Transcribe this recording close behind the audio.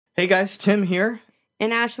Hey guys, Tim here.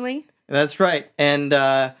 And Ashley. That's right. And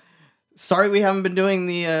sorry we haven't been doing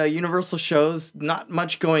the Universal shows. Not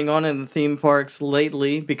much going on in the theme parks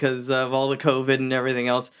lately because of all the COVID and everything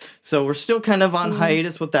else. So we're still kind of on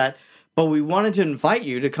hiatus with that. But we wanted to invite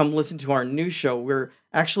you to come listen to our new show. We're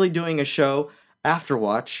actually doing a show,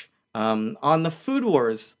 Afterwatch, on the Food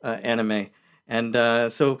Wars anime. And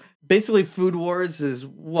so basically Food Wars is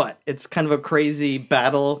what? It's kind of a crazy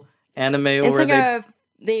battle anime. It's like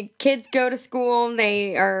the kids go to school,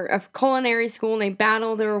 they are a culinary school, and they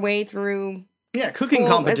battle their way through cooking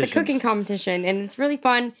competition. It's a cooking competition, and it's really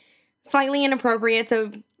fun, slightly inappropriate,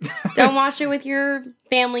 so don't watch it with your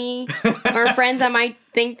family or friends that might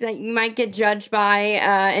think that you might get judged by,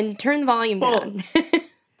 and turn the volume down.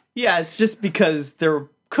 Yeah, it's just because they're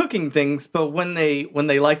cooking things, but when they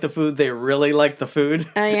like the food, they really like the food.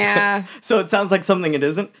 Yeah. So it sounds like something it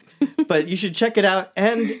isn't. But you should check it out.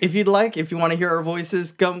 And if you want to hear our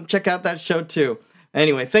voices, go check out that show too.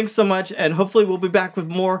 Anyway, thanks so much. And hopefully we'll be back with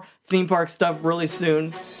more theme park stuff really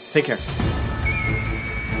soon. Take care.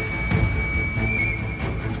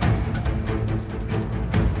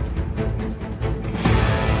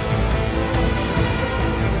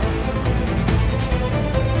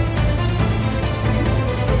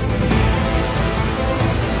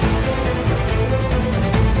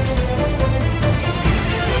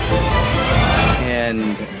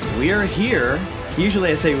 And we are here.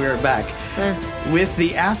 Usually I say we are back. With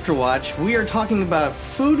the Afterwatch. We are talking about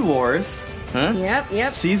Food Wars.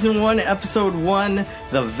 Yep. Season 1, Episode 1,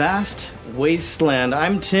 The Vast Wasteland.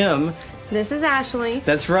 I'm Tim. This is Ashley.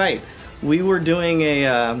 That's right. We were doing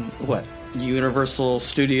a, Universal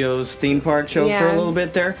Studios theme park show for a little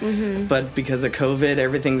bit there. Mm-hmm. But because of COVID,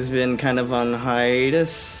 everything's been kind of on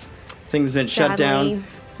hiatus. Things been shut down.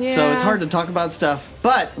 Yeah. So it's hard to talk about stuff.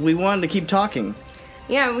 But we wanted to keep talking.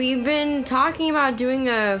 Yeah, we've been talking about doing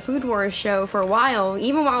a Food Wars show for a while,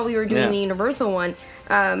 even while we were doing the Universal one.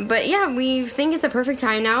 But yeah, we think it's a perfect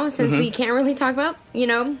time now, since we can't really talk about,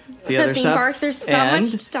 the other theme stuff. parks. There's so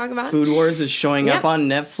And much to talk about. Food Wars is showing up on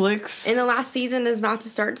Netflix. And the last season is about to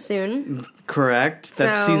start soon. Correct.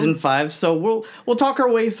 That's season 5. So we'll talk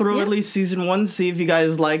our way through at least season 1, see if you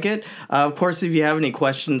guys like it. Of course, if you have any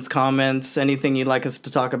questions, comments, anything you'd like us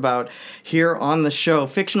to talk about here on the show,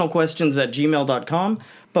 fictionalquestions@gmail.com.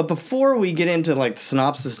 But before we get into the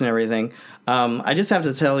synopsis and everything, I just have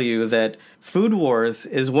to tell you that Food Wars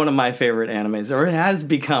is one of my favorite animes, or it has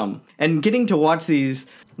become. And getting to watch the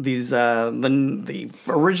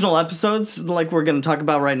original episodes, like we're going to talk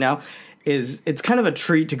about right now, it's kind of a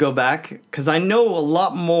treat to go back, because I know a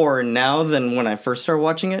lot more now than when I first started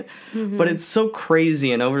watching it. Mm-hmm. But it's so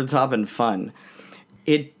crazy and over the top and fun.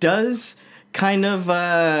 It does kind of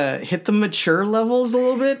hit the mature levels a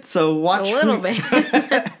little bit, so watch a little bit.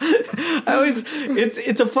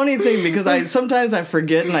 It's a funny thing, because sometimes I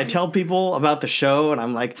forget and I tell people about the show and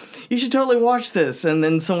I'm like, you should totally watch this, and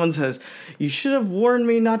then someone says, you should have warned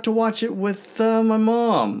me not to watch it with my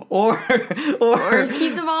mom, or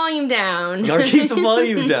keep the volume down,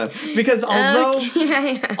 because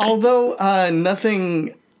although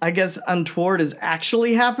nothing, I guess, untoward is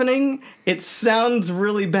actually happening, it sounds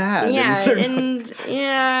really bad. It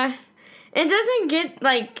doesn't get,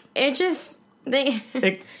 it just,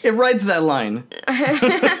 it rides that line.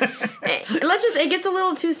 It gets a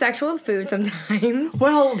little too sexual with food sometimes.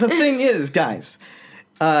 Well, the thing is, guys,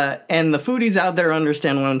 and the foodies out there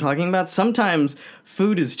understand what I'm talking about, sometimes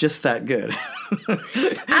food is just that good.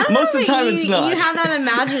 Most of the time it's not. You have that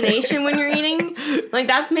imagination when you're eating.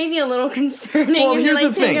 That's maybe a little concerning. Well, if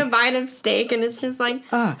you're taking a bite of steak and it's just But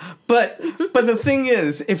the thing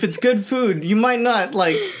is, if it's good food, you might not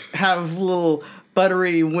have little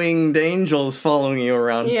buttery winged angels following you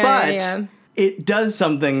around. It does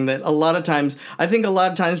something that I think a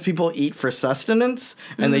lot of times people eat for sustenance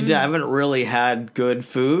and they haven't really had good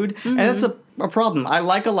food. And that's a problem. I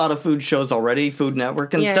like a lot of food shows already, Food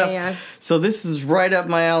Network and stuff. Yeah. So this is right up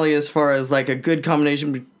my alley as far as a good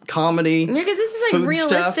combination of comedy. Yeah, because this is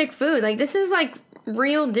realistic food. This is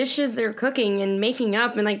real dishes they're cooking and making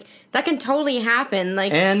up, and that can totally happen.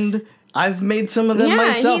 And I've made some of them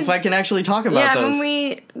myself. I can actually talk about those. Yeah,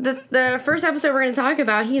 when the first episode we're going to talk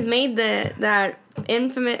about, he's made that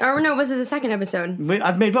infamous, or no, was it the second episode?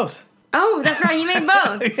 I've made both. Oh, that's right, he made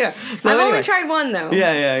both. Yeah. So I've only tried one, though.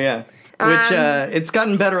 Yeah. Which, it's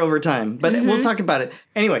gotten better over time, but we'll talk about it.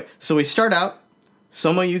 Anyway, so we start out,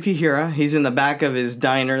 Soma Yukihira, he's in the back of his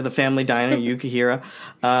diner, the family diner, Yukihira.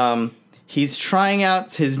 He's trying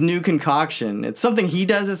out his new concoction. It's something he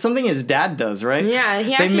does. It's something his dad does, right? Yeah,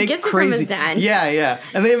 he actually gets it from his dad. Yeah.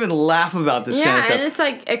 And they even laugh about this kind of stuff.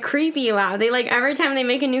 And it's a creepy laugh. They every time they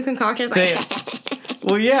make a new concoction, it's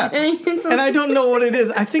Well, yeah. It's like- And I don't know what it is.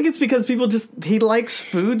 I think it's because people he likes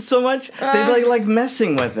food so much, they like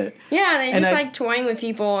messing with it. Yeah, they And just I- like toying with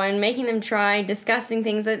people and making them try disgusting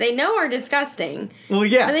things that they know are disgusting. Well,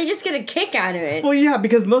 yeah. But they just get a kick out of it. Well, yeah,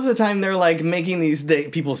 because most of the time they're like making these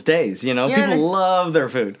people's days, you know? Yeah, People they- love their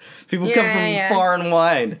food. People come Yeah, from yeah. far and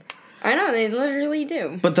wide. I know, they literally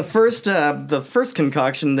do. But the first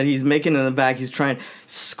concoction that he's making in the back, he's trying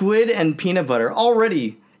squid and peanut butter.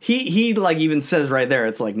 Already, he like even says right there,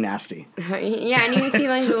 it's like nasty. Yeah, and you see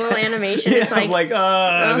like the little animation. Yeah, It's like,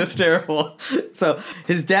 this is terrible. So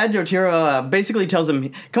his dad Jotaro basically tells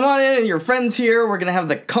him, "Come on in, your friend's here. We're gonna have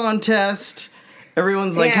the contest."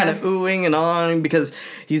 Everyone's like Yeah. kind of oohing and awing because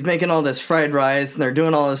he's making all this fried rice and they're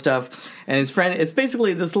doing all this stuff. And his friend, it's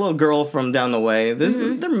basically this little girl from down the way.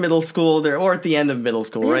 They're middle school, or at the end of middle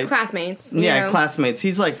school, his right? classmates. you Yeah, know. classmates.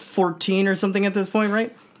 He's like 14 or something at this point,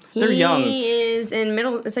 right? They're young. He is in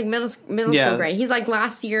it's like middle Yeah. school grade. He's like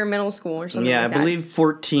last year middle school or something Yeah, like I that. believe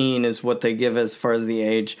 14 is what they give as far as the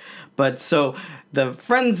age. But so the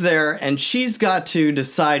friend's there, and she's got to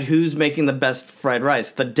decide who's making the best fried rice,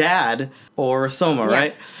 the dad or Soma, Yeah.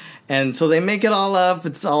 right? And so they make it all up.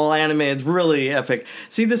 It's all anime. It's really epic.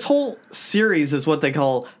 See, this whole series is what they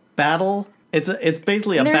call battle. It's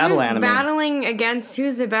basically a They're battle just anime. battling against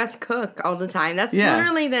who's the best cook all the time. That's Yeah.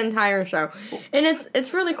 literally the entire show, and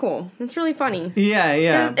it's really cool. It's really funny. Yeah,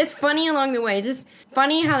 yeah. It's funny along the way. It's just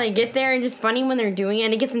funny how they get there, and just funny when they're doing it.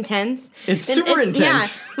 And it gets intense. It's And super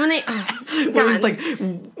intense. Yeah, when they Where he's God. like,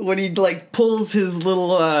 when he like pulls his little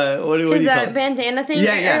what do his you call it? bandana thing,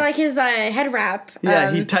 Yeah, yeah. or like his head wrap.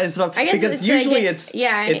 Yeah, he ties it up I guess because it's usually to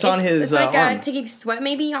get, it's on his it's like arm. to keep sweat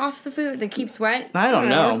maybe off the food, to keep sweat. I don't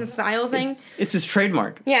know. It's a style thing. It's his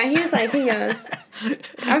trademark. Yeah, he was like, he goes,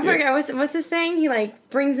 I forgot, what's his saying? He like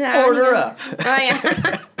brings it out. Order and he up. goes, Oh,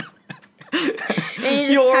 yeah. And he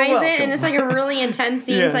just You're ties it, welcome. and it's like a really intense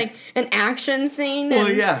scene. Yeah. It's like an action scene. Well,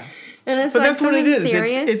 and, yeah. And it's But like that's what it something is.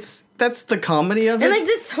 serious. That's the comedy of it. And like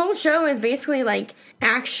this whole show is basically like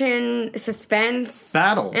action, suspense,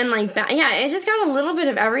 Battles. and like yeah, it just got a little bit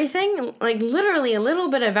of everything, like literally a little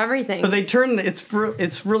bit of everything. But they turn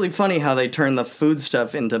it's really funny how they turn the food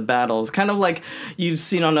stuff into battles, kind of like you've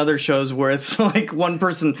seen on other shows where it's like one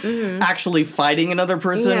person actually fighting another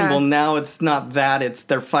person. Yeah. Well, now it's not that; it's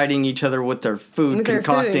they're fighting each other with their food, With their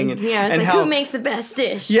concocting, food. and Yeah, it's and like how who makes the best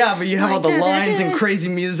dish. yeah, but you have all the Like, da, da, lines da. and crazy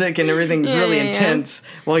music and everything's Yeah, really yeah, yeah. intense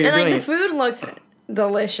while you're And like doing the it. food looks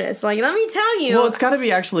delicious. Like let me tell you. Well, it's got to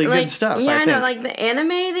be actually like, good stuff. Yeah, I I think. Mm-hmm. know. Like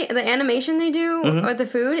the the animation they do with the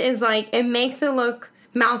food is like it makes it look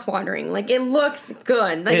mouth-watering. Like it looks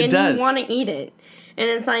good. Like It and does. you want to eat it. And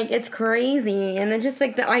it's like it's crazy, and then just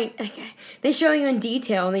like they show you in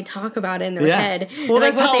detail, and they talk about it in their head, Well, and, like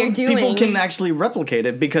that's what how they're doing. people can actually replicate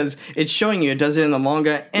it because it's showing you. It does it in the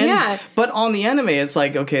manga, and Yeah. but on the anime, it's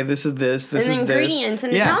like okay, this is this, this and is the this. ingredients,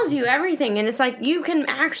 and it tells you everything, and it's like you can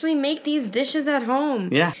actually make these dishes at home.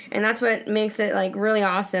 Yeah. and that's what makes it like really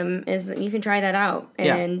awesome. Is that you can try that out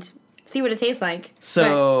Yeah. and see what it tastes like.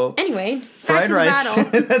 So, But anyway, back fried to the rice.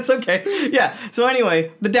 battle. That's okay. Yeah. So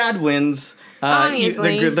anyway, the dad wins.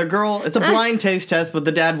 Obviously. The girl. It's a blind taste test, but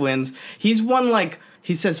the dad wins. He's won like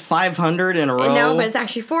he says 500 in a row. No, but it's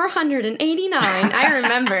actually 489. I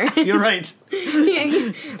remember. You're right.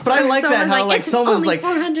 But I like that how like someone's like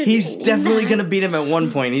he's definitely gonna beat him at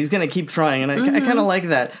one point. He's gonna keep trying, and I kind of like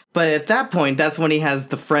that. But at that point, that's when he has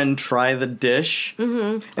the friend try the dish,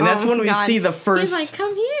 and that's when we see the first. He's like,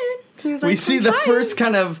 come here. He's like, we see "Come the try first it."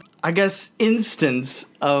 kind of, I guess, instance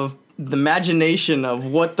of the imagination of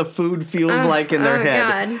what the food feels like in their oh,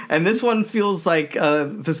 head. God. And this one feels like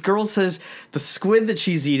this girl says the squid that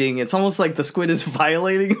she's eating, it's almost like the squid is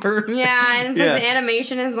violating her. Yeah, and it's Yeah. like the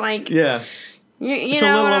animation is like, Yeah. you It's know,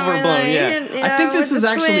 a little whatever, overblown, like, yeah. you I think know, this with is the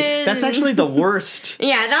actually, squid that's and- actually the worst.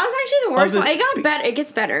 Yeah, that was actually the worst the- one. It got better. It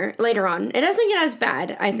gets better later on. It doesn't get as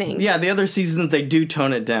bad, I think. Yeah, the other seasons, they do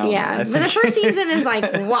tone it down. Yeah, I but the think. first season is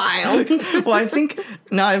like wild. Well, I think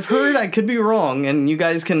now I've heard, I could be wrong, and you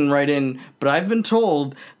guys can write in, but I've been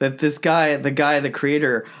told that this guy, the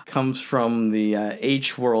creator, comes from the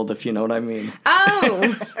H world, if you know what I mean.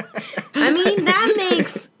 Oh, I mean that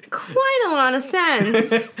makes quite a lot of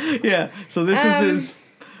sense. Yeah, so this is his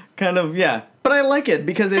kind of, yeah. But I like it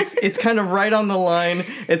because it's kind of right on the line.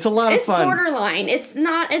 It's a lot It's of fun. borderline. It's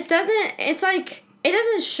not. It doesn't. It's like it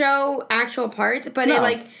doesn't show actual parts, but No. it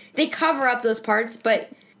like they cover up those parts. But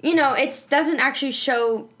you know, it doesn't actually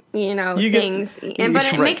show You get- things. But it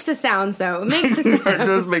right. makes the sounds though. It makes the sounds. It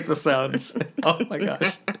does make the sounds. Oh my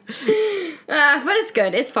gosh. But it's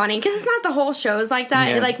good. It's funny because it's not the whole show is like that.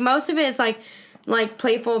 Yeah. Like most of it is like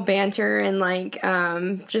playful banter and like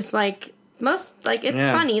just like it's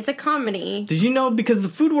Yeah. funny. It's a comedy. Did you know, because the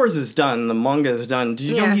Food Wars is done, the manga is done, did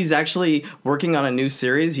you know Yeah. he's actually working on a new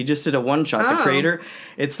series? He just did a one-shot, the Oh. creator.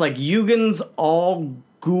 It's like Yugen's All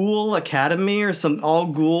Ghoul Academy or some All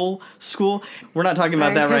Ghoul School. We're not talking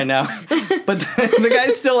about that right now. But the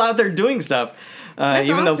guy's still out there doing stuff.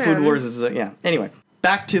 Even though Food awesome. Wars is, yeah. Anyway,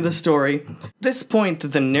 back to the story. This point that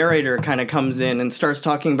the narrator kind of comes in and starts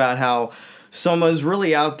talking about how Soma's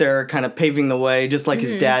really out there kind of paving the way, just like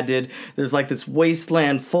his dad did. There's like this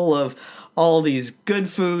wasteland full of all these good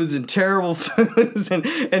foods and terrible foods and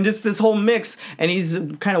just this whole mix, and he's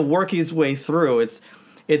kind of working his way through.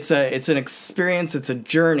 It's an experience, it's a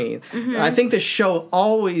journey. I think this show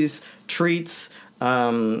always treats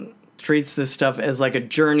this stuff as like a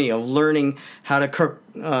journey of learning how to cook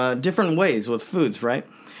different ways with foods, right?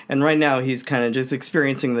 And right now he's kind of just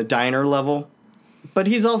experiencing the diner level. But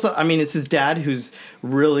he's also, I mean, it's his dad who's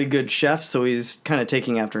really good chef, so he's kind of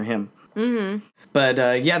taking after him. Mm-hmm. But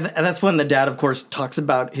that's when the dad, of course, talks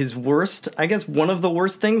about his worst, I guess one of the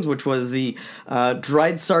worst things, which was the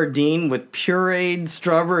dried sardine with pureed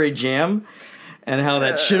strawberry jam, and how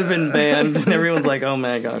that should have been banned. And everyone's like, oh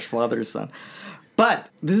my gosh, father's son. But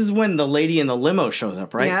this is when the lady in the limo shows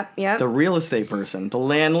up, right? Yep. The real estate person, the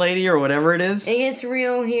landlady or whatever it is. It gets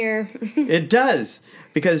real here. It does,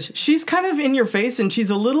 because she's kind of in your face, and she's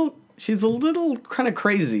a little kind of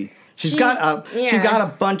crazy. She's got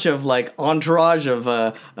a bunch of like entourage of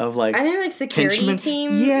like, I think like security henchmen.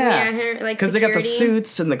 team. Yeah, like because they got the security.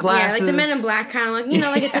 suits and the glasses. Yeah, like the Men in Black kind of look,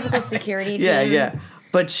 like a typical security team. Yeah.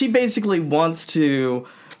 But she basically wants to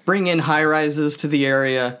bring in high rises to the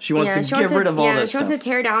area. She wants to get rid of all this she stuff. wants to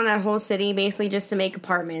tear down that whole city basically just to make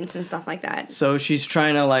apartments and stuff like that. So she's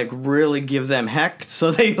trying to like really give them heck, so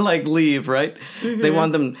they like leave, right? Mm-hmm. They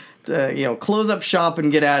want them to, close up shop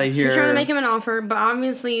and get out of here. She's trying to make him an offer, but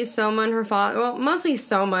obviously Soma and her father, well, mostly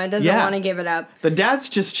Soma doesn't want to give it up. The dad's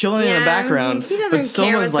just chilling in the background. He doesn't but care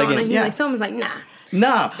Soma's what's going on. like, Soma's like, nah.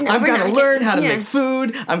 No, I'm going to learn how to make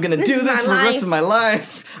food. I'm going to do this for the rest of my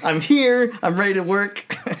life. I'm here. I'm ready to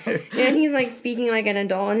work. And he's like speaking like an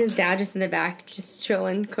adult, and his dad just in the back, just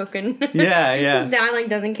chilling, cooking. Yeah. His dad like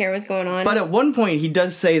doesn't care what's going on. But at one point, he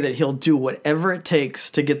does say that he'll do whatever it takes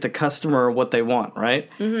to get the customer what they want, right?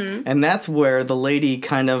 Mm-hmm. And that's where the lady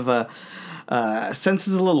kind of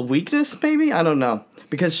senses a little weakness, maybe? I don't know.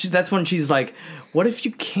 Because that's when she's like, what if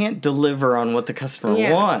you can't deliver on what the customer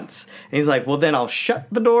wants? And he's like, well, then I'll shut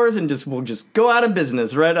the doors and we'll just go out of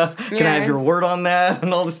business, right? Can I have your word on that?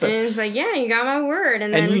 And all this stuff. And it's like, yeah, you got my word.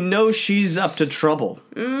 And then she's up to trouble.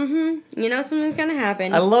 Mm-hmm. You know something's going to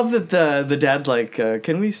happen. I love that the dad like,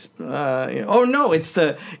 can we, oh no,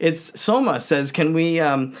 it's Soma says, can we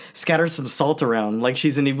scatter some salt around like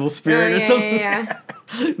she's an evil spirit or something? Yeah.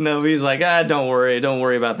 No, but he's like, don't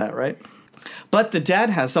worry about that, right? But the dad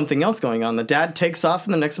has something else going on. The dad takes off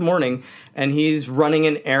in the next morning, and he's running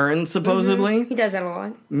an errand, supposedly. Mm-hmm. He does that a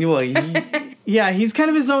lot. Well, he's kind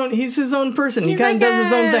of his own. He's his own person. He kind of does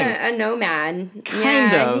his own thing. A nomad.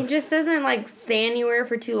 Kind of. He just doesn't like stay anywhere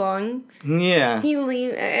for too long. Yeah.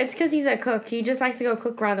 It's because he's a cook. He just likes to go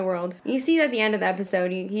cook around the world. You see at the end of the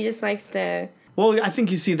episode, he just likes to. Well, I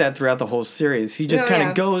think you see that throughout the whole series. He just kind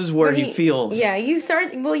of goes where he feels. Yeah, you see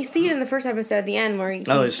it in the first episode at the end where he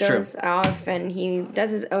goes off and he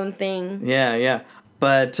does his own thing. Yeah.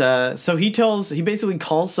 But, so he basically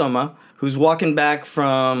calls Soma, who's walking back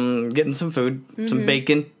from getting some food, some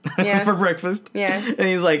bacon for breakfast. Yeah. And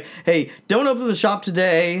he's like, hey, don't open the shop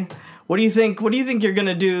today. What do you think you're going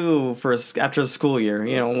to do after the school year?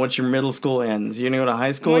 Once your middle school ends? You're going to go to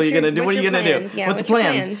high school? What are you going to do? What are you going to do? Yeah, what's the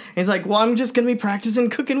plans? And he's like, well, I'm just going to be practicing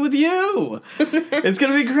cooking with you. It's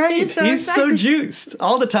going to be great. He's so juiced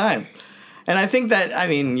all the time. And I think that,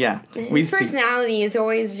 his personality is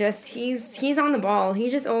always just, he's on the ball. He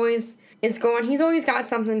just always is going, he's always got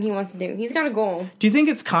something he wants to do. He's got a goal. Do you think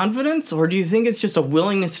it's confidence, or do you think it's just a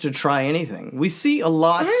willingness to try anything? We see a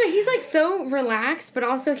lot. I don't know, he's like so relaxed, but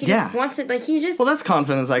also he just wants it, like he just... Well, that's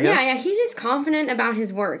confidence, I guess. Yeah, he's just confident about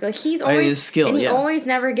his work. Like he's always... his skill, and he always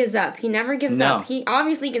never gives up. He never gives up. He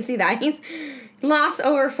obviously can see that. He's lost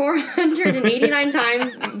over 489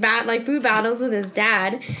 times food battles with his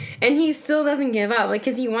dad, and he still doesn't give up,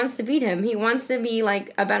 because he wants to beat him. He wants to be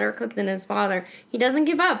like a better cook than his father. He doesn't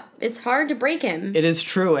give up. It's hard to break him. It is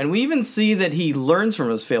true, and we even see that he learns from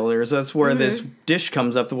his failures. That's where this dish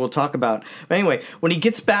comes up that we'll talk about. But anyway, when he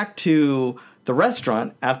gets back to the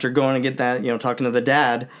restaurant after going to get that, talking to the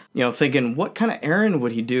dad, thinking, what kind of errand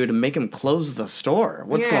would he do to make him close the store?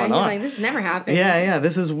 What's going on? Like, this never happened. Yeah,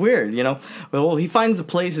 this is weird, Well, he finds the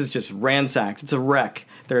place is just ransacked. It's a wreck.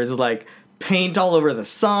 There's like paint all over the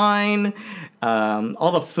sign.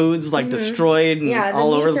 All the food's like destroyed and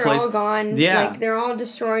all over the place. Yeah, the meats are all gone. Yeah. Like, they're all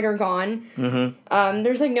destroyed or gone. Mm-hmm.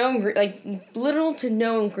 There's like little to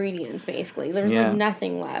no ingredients, basically. There's like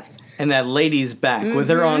nothing left. And that lady's back with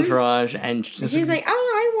her entourage, and she's like, "Oh,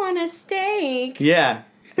 I want a steak." Yeah.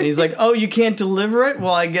 And he's like, "Oh, you can't deliver it?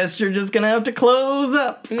 Well, I guess you're just going to have to close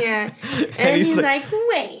up." Yeah. And he's like,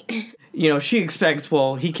 "Wait." You know, she expects,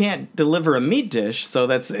 well, he can't deliver a meat dish, so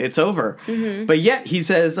it's over. Mm-hmm. But yet he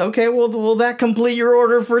says, "Okay, well, will that complete your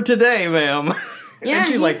order for today, ma'am?" Yeah, and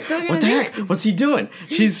she's like, "What the heck? What's he doing?"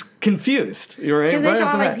 She's confused. You're right. Because they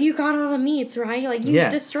thought, like, you got all the meats, right? Like, you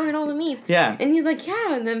destroyed all the meats. Yeah. And he's like,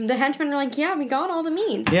 "Yeah." And the henchmen are like, "Yeah, we got all the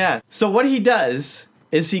meats." Yeah. So what he does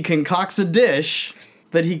is he concocts a dish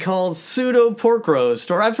that he calls pseudo pork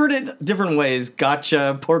roast, or I've heard it different ways.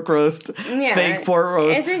 Gotcha pork roast, fake pork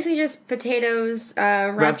roast. It's basically just potatoes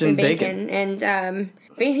wrapped in bacon. And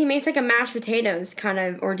he makes like a mashed potatoes kind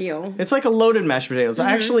of ordeal. It's like a loaded mashed potatoes.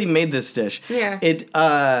 I actually made this dish.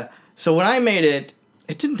 Yeah. So when I made it,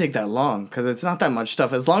 it didn't take that long because it's not that much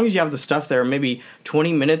stuff. As long as you have the stuff there, maybe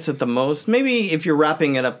 20 minutes at the most. Maybe if you're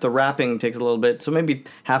wrapping it up, the wrapping takes a little bit, so maybe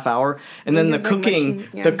half hour. And then the cooking,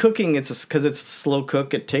 it's because it's a slow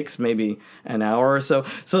cook. It takes maybe an hour or so.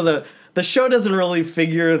 So the show doesn't really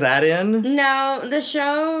figure that in. No, the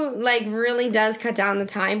show like really does cut down the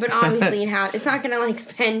time, but obviously it's not gonna like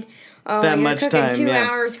spend. Oh, that much time. 2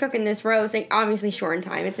 hours cooking this roast. Like, obviously short in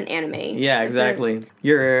time. It's an anime. Yeah, exactly.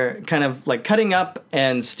 You're kind of like cutting up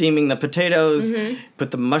and steaming the potatoes. Put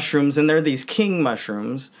the mushrooms in there. These king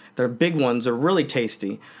mushrooms. They're big ones. They're really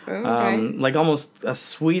tasty. Okay. Like almost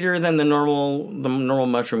sweeter than the normal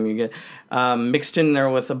mushroom you get. Mixed in there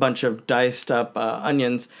with a bunch of diced up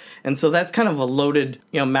onions. And so that's kind of a loaded,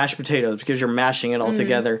 mashed potatoes because you're mashing it all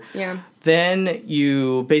together. Yeah. Then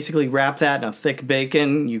you basically wrap that in a thick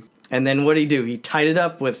bacon. And then what did he do? He tied it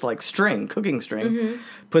up with like cooking string.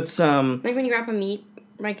 Put some... Like when you wrap a meat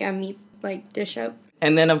dish up.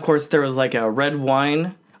 And then of course there was like a red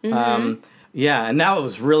wine. Yeah, and that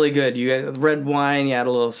was really good. You had red wine, you had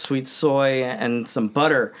a little sweet soy and some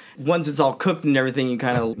butter. Once it's all cooked and everything, you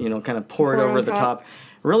kind of pour it over the top.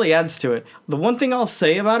 Really adds to it. The one thing I'll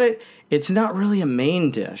say about it, it's not really a main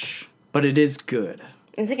dish, but it is good.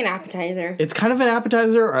 It's like an appetizer. It's kind of an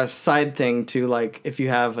appetizer or a side thing to, like, if you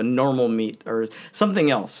have a normal meat or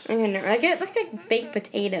something else. I don't know. Like a baked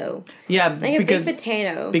potato. Yeah, like a baked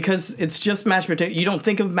potato. Because it's just mashed potato. You don't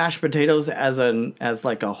think of mashed potatoes as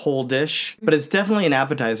like a whole dish, but it's definitely an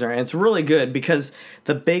appetizer, and it's really good because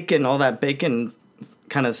the bacon, all that bacon,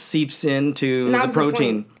 kind of seeps into the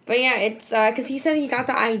protein. But yeah, it's because he said he got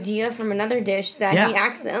the idea from another dish that he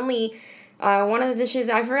accidentally. One of the dishes,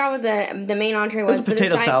 I forgot what the main entree was. It was a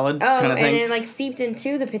potato salad kind of thing. And it like seeped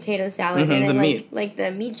into the potato salad and it like the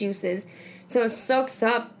meat juices. So it soaks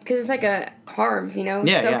up, because it's like a carbs,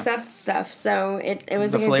 soaks up stuff. So it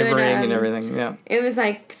was the like flavoring a good, and everything, yeah. It was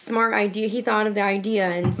like smart idea. He thought of the idea,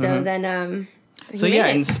 and so then So yeah,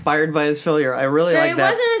 inspired by his failure. I really like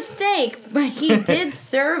that. So it wasn't a steak, but he did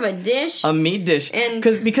serve a dish. A meat dish. And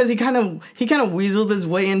because he kind of weaseled his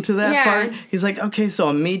way into that part. He's like, okay, so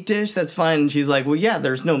a meat dish, that's fine. And she's like, well, yeah,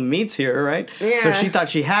 there's no meats here, right? Yeah. So she thought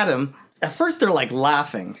she had him. At first, they're like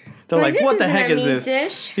laughing. They're like, what the heck is this?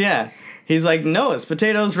 Dish. Yeah. He's like, no, it's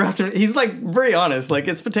potatoes wrapped in... He's like, very honest, like,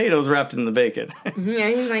 it's potatoes wrapped in the bacon. Yeah,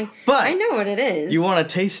 he's like, but I know what it is. You want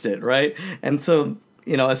to taste it, right? And so,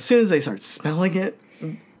 as soon as they start smelling it...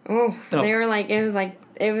 They were like, it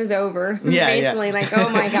was over. Yeah, basically, like, oh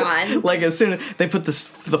my god. Like as soon as they put the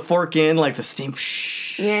fork in, like the steam,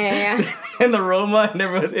 yeah. And the aroma, and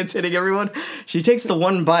it's hitting everyone. She takes the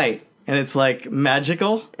one bite, and it's like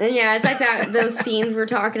magical. Yeah, it's like those scenes we're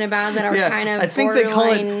talking about that are kind of I think borderline. They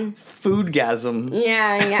call it foodgasm.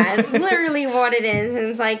 Yeah, it's literally what it is, and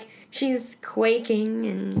it's like she's quaking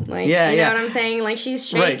and like you know what I'm saying, like she's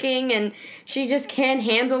shaking and she just can't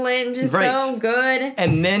handle it and just so good.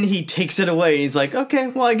 And then he takes it away. He's like, okay,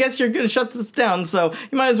 well, I guess you're going to shut this down, so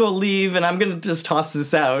you might as well leave, and I'm going to just toss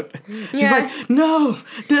this out. She's like, no.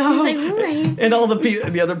 She's like, right. And all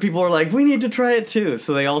the other people are like, we need to try it too.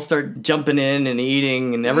 So they all start jumping in and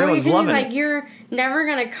eating, and everyone's loving it. He's like, you're never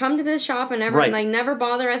going to come to this shop and never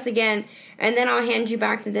bother us again, and then I'll hand you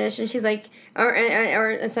back the dish. And she's like, or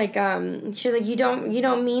it's like, she's like, you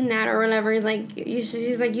don't mean that, or whatever. He's like,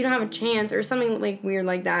 she's like, you don't have a chance, or something like weird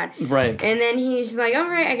like that. Right. And then she's like, all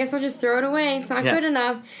right, I guess I'll just throw it away. It's not good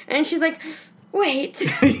enough. And she's like, wait.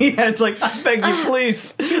 Yeah, it's like, I beg you,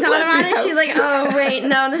 please. She thought about it. She's like, oh wait,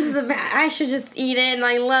 no, this is I should just eat it and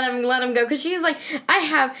like let him go. Because she's like,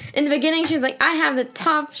 in the beginning she was like, I have the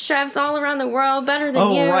top chefs all around the world, better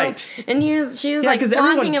than you. Right. And she was like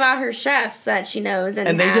flaunting about her chefs that she knows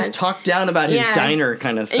and they just talk down about his diner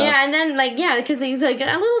kind of stuff. Yeah, and then because he's like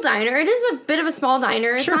a little diner. It is a bit of a small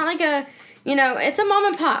diner. It's not like a. It's a mom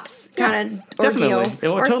and pop's kind of ordeal. Definitely.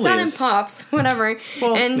 Or totally son is. and pops, whatever.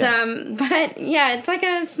 Well, but yeah, it's like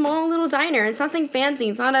a small little diner. It's nothing fancy.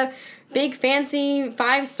 It's not a big fancy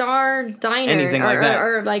 5-star diner anything like that.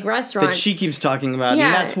 Or like restaurant that she keeps talking about. Yeah.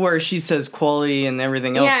 And that's where she says quality and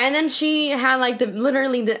everything else. Yeah, and then she had like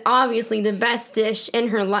obviously the best dish in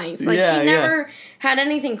her life. Like she never had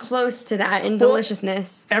anything close to that in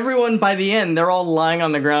deliciousness. Everyone by the end, they're all lying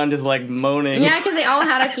on the ground just like moaning. Yeah, because they all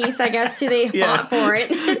had a piece, I guess, too. They fought for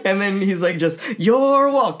it. And then he's like,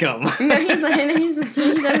 you're welcome. No, he's like,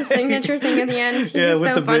 he does a signature thing at the end. He's just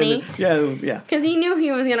with so the funny. Yeah. Because he knew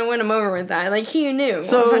he was going to win him over with that. Like, he knew.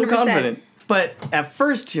 So 100%. confident. But at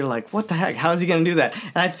first, you're like, what the heck? How is he going to do that?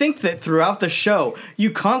 And I think that throughout the show,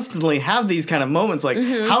 you constantly have these kind of moments like,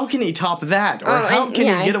 how can he top that? Or how can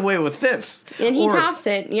he get away with this? And he tops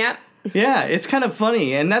it, yep. Yeah, it's kind of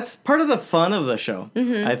funny. And that's part of the fun of the show,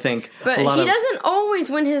 I think. But he doesn't always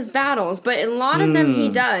win his battles, but a lot of them he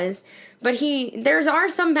does. But there are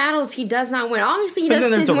some battles he does not win. Obviously, he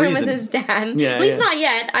doesn't win with his dad. Yeah, at least not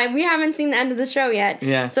yet. We haven't seen the end of the show yet.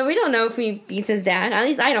 Yeah. So we don't know if he beats his dad. At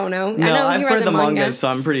least I don't know. No, I know I've read the manga, so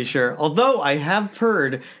I'm pretty sure. Although I have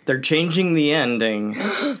heard they're changing the ending.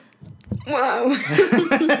 Whoa.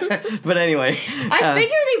 But anyway. I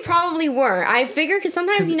figure they probably were. I figure because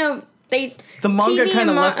sometimes, the manga kind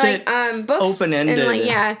of left it books open-ended.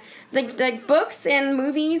 And like books and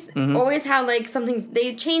movies always have like something,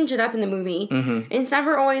 they change it up in the movie. It's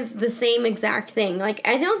never always the same exact thing. Like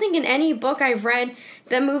I don't think in any book I've read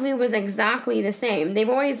the movie was exactly the same. They've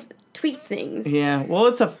always tweaked things. Yeah, well,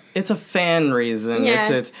 it's a fan reason.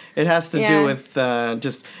 Yeah. It has to do with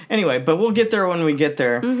just anyway. But we'll get there when we get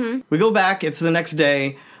there. We go back. It's the next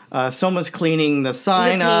day. Soma's cleaning the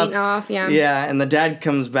sign the paint off. Yeah. Yeah, and the dad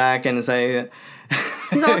comes back and say.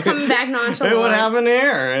 He's all coming back nonchalant. Hey, what happened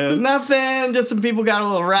here? Nothing. Just some people got a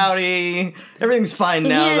little rowdy. Everything's fine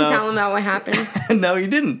now, He didn't tell him about what happened. No, he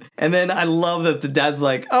didn't. And then I love that the dad's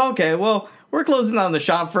like, oh, okay, well, we're closing down the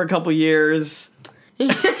shop for a couple years.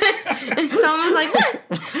 And someone's like, what?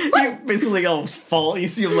 He basically almost fall. You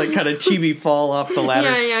see him like kind of chibi fall off the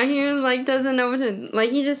ladder. Yeah. He was like, doesn't know what to, like,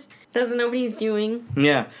 he just doesn't know what he's doing.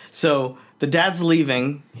 Yeah. So the dad's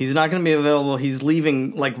leaving. He's not going to be available. He's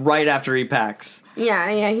leaving like right after he packs.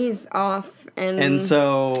 Yeah, he's off. And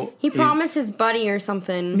so he promised his buddy or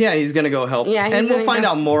something. Yeah, he's going to go help. Yeah, and we'll find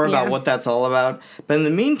out more about what that's all about. But in the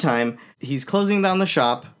meantime, he's closing down the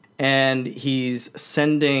shop and he's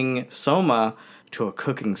sending Soma to a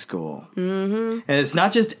cooking school. And it's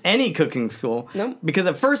not just any cooking school. Nope. Because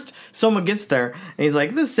at first, Soma gets there, and he's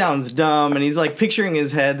like, this sounds dumb, and he's like picturing in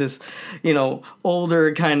his head this,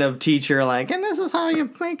 older kind of teacher, like, and this is how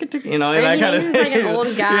you make it, and that kind of thing. He's like an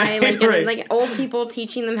old guy, right. like old people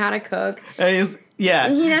teaching them how to cook. And he's, yeah,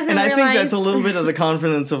 and I think that's a little bit of the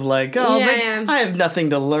confidence of like, I have nothing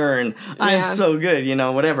to learn. I'm so good,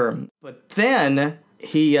 whatever. But then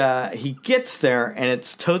he gets there, and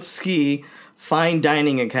it's Totsuki Fine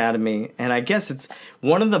Dining Academy, and I guess it's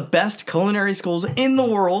one of the best culinary schools in the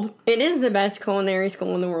world. It is the best culinary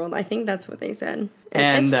school in the world. I think that's what they said.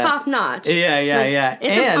 And it's top notch. Yeah.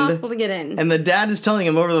 It's impossible to get in. And the dad is telling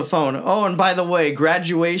him over the phone, oh, and by the way,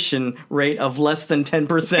 graduation rate of less than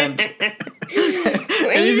 10%.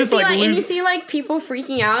 And he's just and you see like people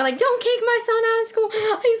freaking out, like, don't kick my son out of school.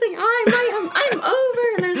 He's like, I'm over.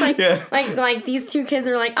 And there's like these two kids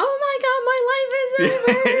are like, oh my god, my life is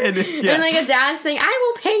over. And like a dad saying,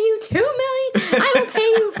 I will pay you $2 million. I will pay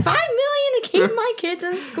you $5 million to keep my kids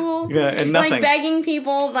in school. Yeah, and nothing. Like begging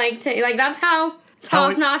people, that's how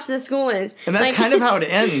top notch the school is. And that's kind of how it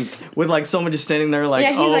ends, with like someone just standing there like,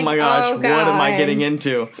 oh my gosh, what am I getting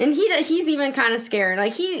into? And he's even kind of scared.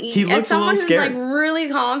 Like he looks a little scared. Who's like really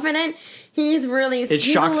confident, he's really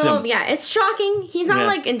shocks him. Yeah, it's shocking. He's not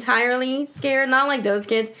like entirely scared, not like those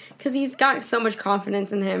kids, because he's got so much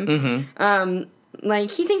confidence in him.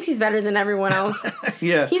 Like, he thinks he's better than everyone else.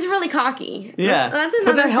 Yeah. He's really cocky. Yeah. That's another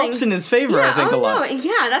but that thing. helps in his favor, I think, a lot. No.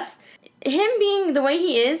 Yeah, that's... Him being the way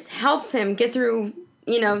he is helps him get through,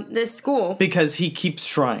 this school. Because he keeps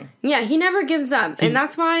trying. Yeah, he never gives up. And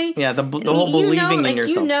that's why... Yeah, the whole believing in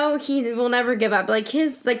yourself. He will never give up. Like,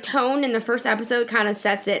 his, tone in the first episode kind of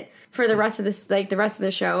sets it for the rest of this, like the rest of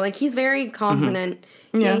the show. Like he's very confident.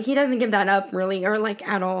 Yeah. He doesn't give that up really, or like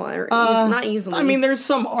at all, or not easily. I mean, there's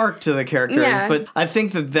some arc to the character, Yeah. but I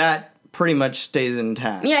think that pretty much stays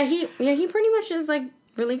intact. yeah, he pretty much is like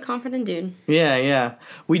really confident dude. Yeah.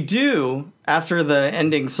 We do, after the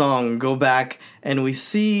ending song, go back and we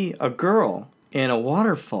see a girl in a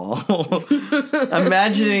waterfall,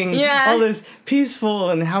 imagining Yeah. all this peaceful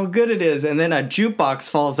and how good it is, and then a jukebox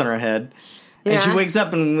falls on her head. And she Yeah. wakes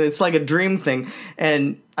up and it's like a dream thing.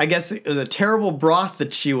 And I guess it was a terrible broth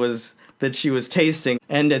that she was tasting.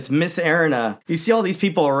 And it's Miss Erina. You see all these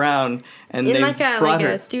people around and In they like brought a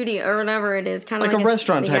her studio or whatever it is, kind of like a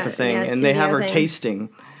restaurant type of thing. And they have her studio thing. tasting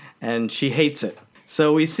and she hates it.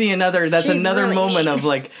 So we see that's She's another really moment mean. of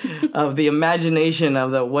like of the imagination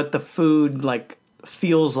of what the food like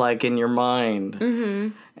feels like in your mind. Mm-hmm.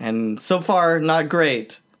 And so far not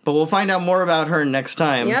great, but we'll find out more about her next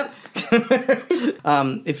time. Yep.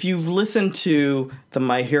 If you've listened to the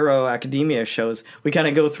My Hero Academia shows, we kind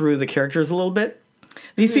of go through the characters a little bit.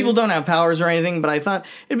 These people don't have powers or anything, but I thought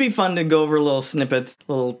it'd be fun to go over little snippets,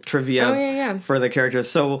 little trivia yeah. for the characters.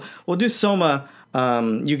 So we'll do Soma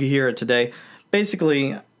Yukihira today.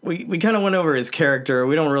 Basically, we kind of went over his character.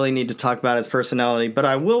 We don't really need to talk about his personality, but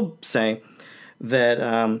I will say that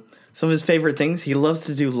some of his favorite things, he loves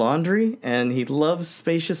to do laundry, and he loves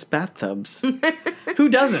spacious bathtubs. Who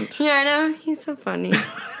doesn't? Yeah, I know. He's so funny.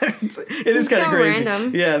 It is kind of so crazy.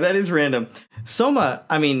 random. Yeah, that is random. Soma,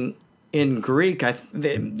 I mean, in Greek,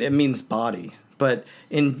 it means body, but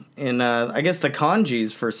in I guess the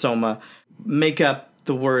kanjis for Soma make up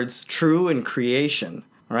the words true and creation,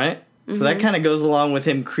 right? So that kind of goes along with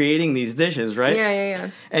him creating these dishes, right? Yeah.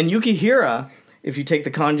 And Yukihira, if you take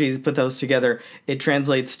the kanjis, put those together, it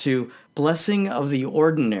translates to blessing of the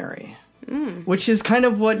ordinary. Which is kind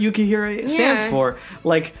of what Yukihira stands Yeah. for.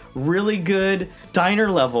 Like, really good diner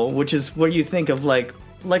level, which is what you think of like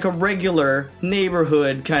a regular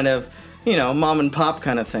neighborhood kind of, mom and pop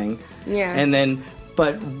kind of thing. Yeah. And then,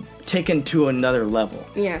 but taken to another level.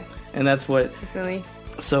 Yeah. And that's what, Really.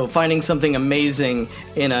 so finding something amazing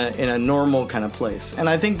in a normal kind of place. And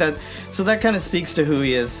I think that kind of speaks to who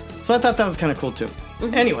he is. So I thought that was kind of cool too.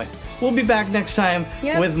 Anyway, we'll be back next time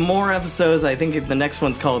Yep. with more episodes. I think the next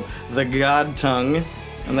one's called The God Tongue.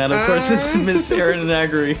 And that, of course, is Miss Erina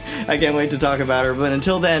Nagri. I can't wait to talk about her. But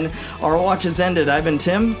until then, our watch has ended. I've been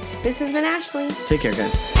Tim. This has been Ashley. Take care,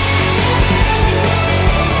 guys.